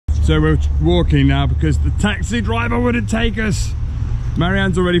So we're walking now because the taxi driver wouldn't take us.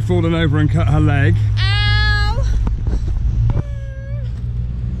 Marianne's already fallen over and cut her leg. Ow!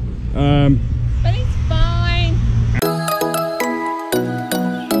 But it's fine.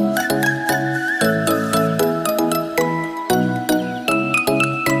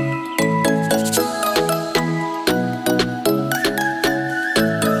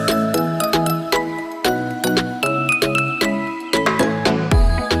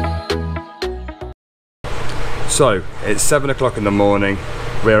 So it's 7 o'clock in the morning.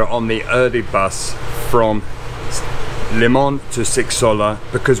 We're on the early bus from Limon to Sixola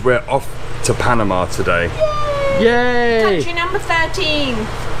because we're off to Panama today. Yay! Country number 13.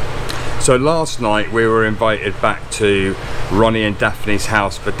 So last night we were invited back to Ronnie and Daphne's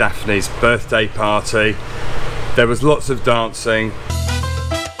house for Daphne's birthday party. There was lots of dancing,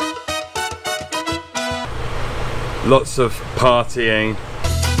 lots of partying,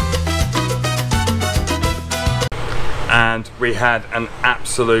 and we had an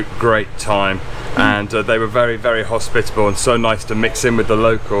absolute great time, and they were very, very hospitable and so nice to mix in with the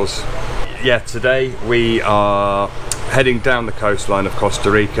locals. Yeah, today we are heading down the coastline of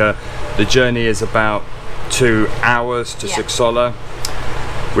Costa Rica. The journey is about 2 hours to Sixola.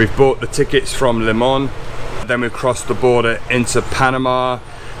 We've bought the tickets from Limon, then we crossed the border into Panama,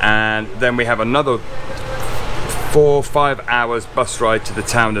 and then we have another 4 or 5 hours bus ride to the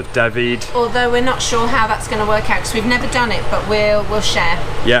town of David. Although we're not sure how that's going to work out because we've never done it, but we'll share.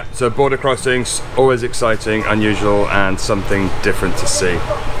 Yeah, so border crossings, always exciting, unusual, and something different to see.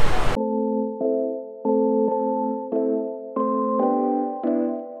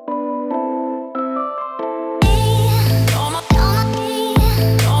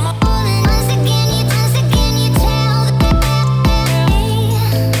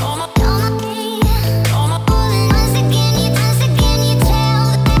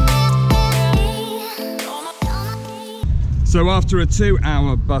 So after a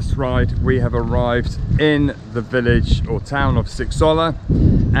 2-hour bus ride, we have arrived in the village or town of Sixola,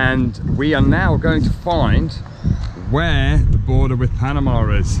 and we are now going to find where the border with Panama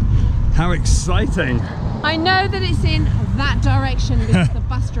is. How exciting! I know that it's in that direction because the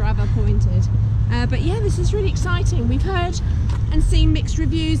bus driver pointed. But yeah, this is really exciting. We've heard and seen mixed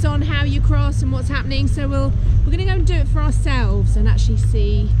reviews on how you cross and what's happening, so we're going to go and do it for ourselves and actually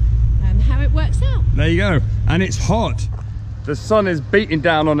see how it works out. There you go. And it's hot. The sun is beating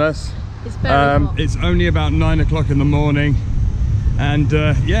down on us. It's very hot. It's only about 9 o'clock in the morning, and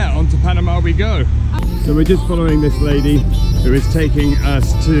yeah, on to Panama we go. So we're just following this lady who is taking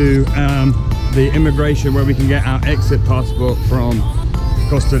us to the immigration where we can get our exit passport from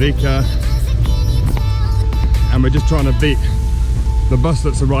Costa Rica, and we're just trying to beat the bus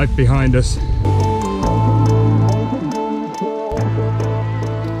that's arrived behind us.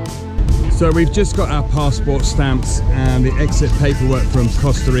 So we've just got our passport stamps and the exit paperwork from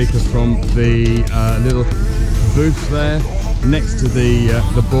Costa Rica from the little booth there next to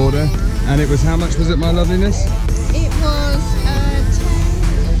the border. And it was, how much was it, my loveliness? It was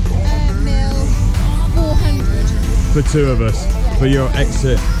 10 mil 400 for 2 of us, for your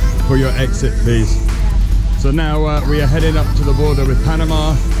exit fees. So now we are heading up to the border with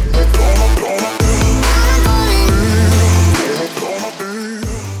Panama.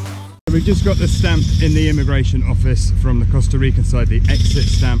 We've just got the stamp in the immigration office from the Costa Rican side, the exit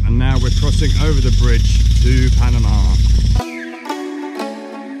stamp, and now we're crossing over the bridge to Panama.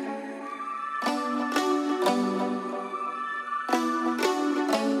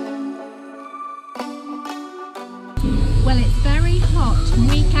 Well, it's very hot,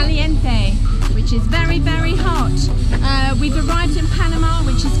 muy caliente, which is very, very hot. We've arrived in Panama,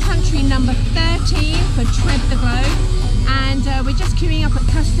 which is country number 13 for Tread the Globe. And we're just queuing up at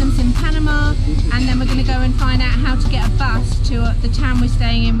customs in Panama, and then we're going to go and find out how to get a bus to the town we're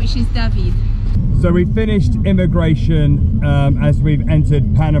staying in, which is David. So we finished immigration as we've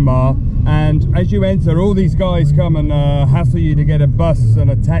entered Panama, and as you enter, all these guys come and hassle you to get a bus and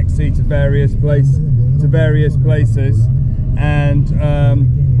a taxi to various places. And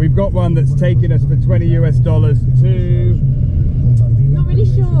we've got one that's taking us for $20 US to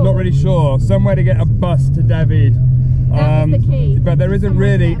not really sure somewhere to get a bus to David. That was the key. But there isn't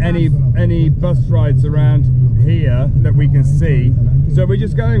really any bus rides around here that we can see, so we're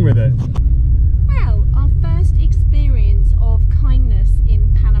just going with it. Well, our first experience of kindness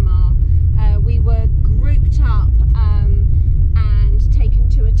in Panama, we were grouped up and taken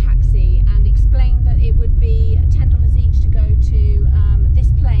to a taxi and explained that it would be $10 each to go to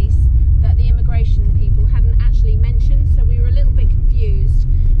this place that the immigration people hadn't actually mentioned, so we were a little bit confused.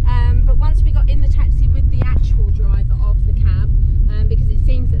 But once we got in the taxi with the actual driver of the cab, because it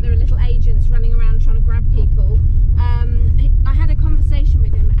seems that they're a little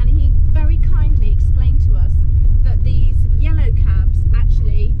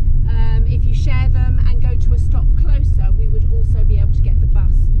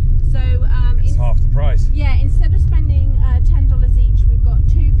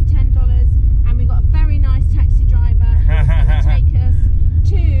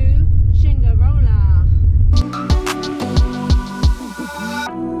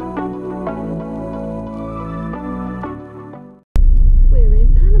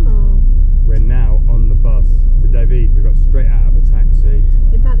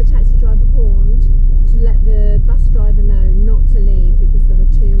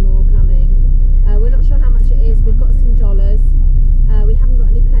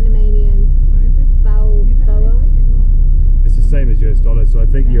so I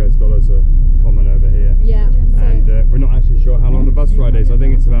think US dollars are common over here. Yeah. And we're not actually sure how long the bus ride is. I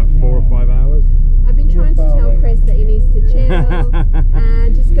think it's about 4 or 5 hours. I've been trying to tell Chris that he needs to chill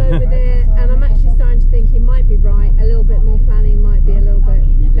and just go with it, and I'm actually starting to think he might be right. A little bit more planning might be a little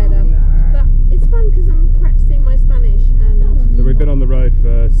bit better. But it's fun because I'm practicing my Spanish. And so we've been on the road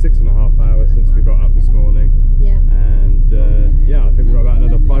for 6.5 hours since we got up this morning. Yeah. And yeah, I think we've got about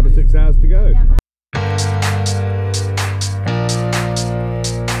another 5 or 6 hours to go.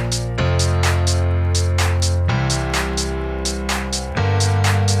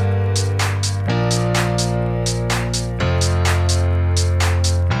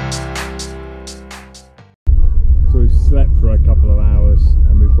 So we've slept for a couple of hours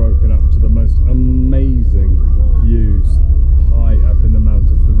and we've woken up to the most amazing views high up in the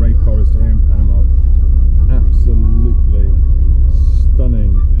mountains, the rainforest here in Panama. Absolutely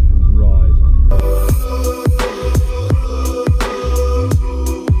stunning ride.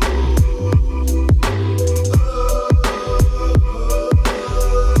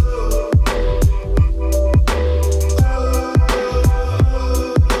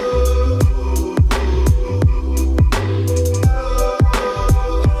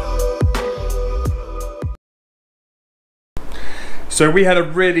 So we had a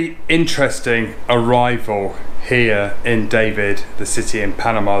really interesting arrival here in David, the city in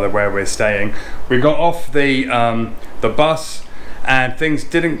Panama, where we're staying. We got off the bus and things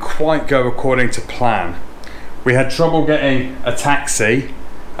didn't quite go according to plan. We had trouble getting a taxi.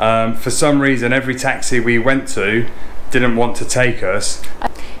 For some reason, every taxi we went to didn't want to take us.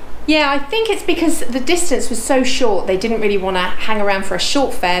 Yeah, I think it's because the distance was so short, they didn't really want to hang around for a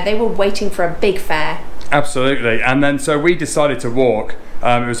short fare. They were waiting for a big fare. Absolutely, and then so we decided to walk.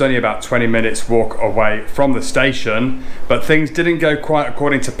 It was only about 20 minutes walk away from the station, but things didn't go quite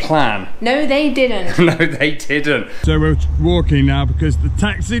according to plan. No, they didn't. No, they didn't. So we're walking now because the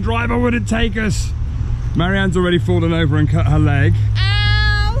taxi driver wouldn't take us. Marianne's already fallen over and cut her leg.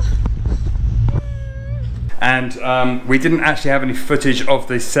 Ow! And we didn't actually have any footage of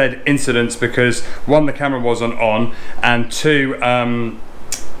the said incidents because one, the camera wasn't on, and two,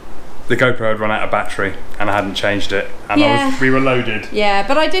 the GoPro had run out of battery and I hadn't changed it, and we were loaded. Yeah,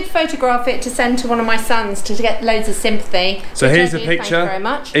 but I did photograph it to send to one of my sons to get loads of sympathy. So here's the picture. Thank you very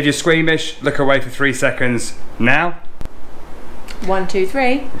much. If you're squeamish, look away for 3 seconds now. 1, 2,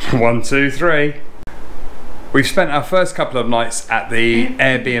 3. 1, 2, 3. We've spent our first couple of nights at the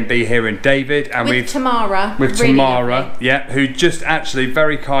Airbnb here in David, and with Tamara, really lovely. Yeah, who just actually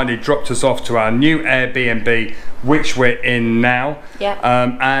very kindly dropped us off to our new Airbnb, which we're in now. Yeah.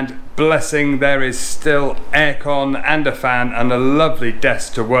 And blessing, there is still aircon and a fan and a lovely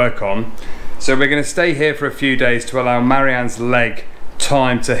desk to work on. So we're going to stay here for a few days to allow Marianne's leg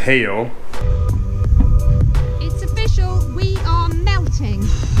time to heal. It's official, we are melting.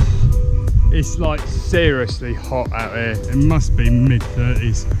 It's like seriously hot out here. It must be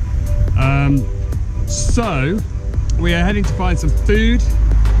mid-30s. So we are heading to find some food.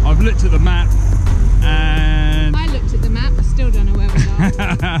 I've looked at the map and I looked at the map, I still don't know where we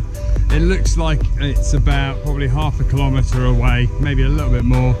are. It looks like it's about probably half a kilometre away, maybe a little bit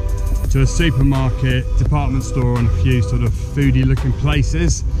more, to a supermarket, department store and a few sort of foodie looking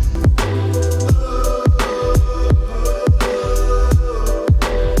places.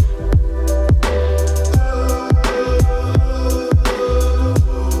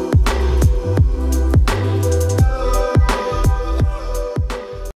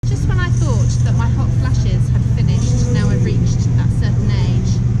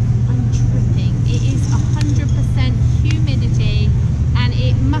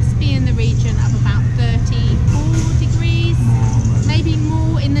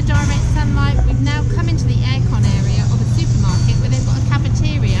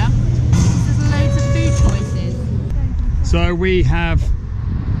 So we have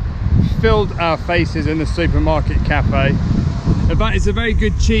filled our faces in the supermarket cafe. In fact, it's a very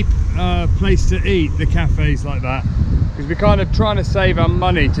good cheap place to eat, the cafes like that, because we're kind of trying to save our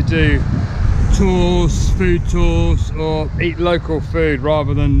money to do tours, food tours, or eat local food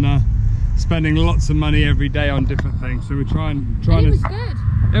rather than spending lots of money every day on different things. So we're trying to. It was good.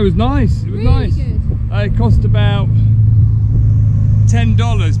 It was nice. It was really nice. Good. It cost about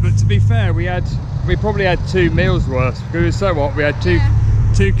 $10, but to be fair, we probably had 2 meals worth, because so what, we had two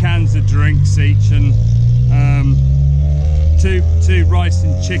cans of drinks each, and two rice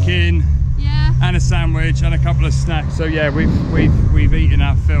and chicken, and a sandwich and a couple of snacks. So yeah, we've eaten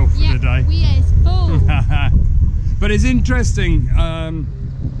our fill for the day. We is full. But it's interesting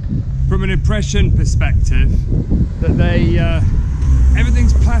from an impression perspective that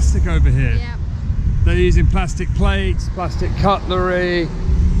everything's plastic over here. Yeah. They're using plastic plates, plastic cutlery.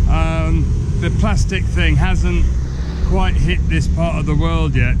 The plastic thing hasn't quite hit this part of the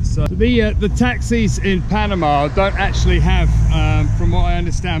world yet. So the taxis in Panama don't actually have, from what I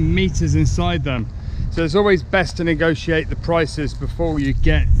understand, meters inside them. So it's always best to negotiate the prices before you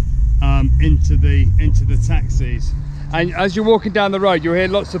get into the taxis. And as you're walking down the road, you'll hear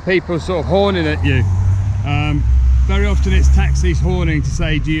lots of people sort of horning at you. Very often it's taxis horning to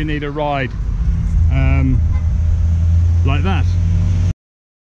say, do you need a ride? Like that.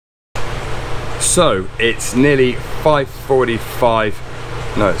 So it's nearly 5:45.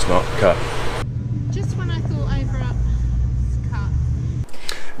 No, it's not. Cut. Just when I thought over up, cut.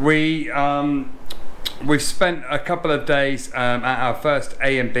 We've spent a couple of days at our first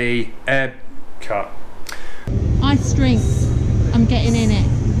A&B air cut. Eye strength. I'm getting in it.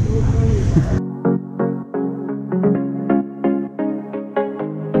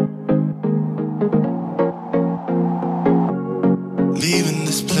 Leaving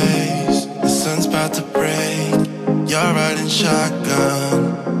this place, the sun's about to break. You're riding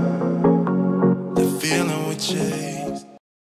shotgun. The feeling we chase.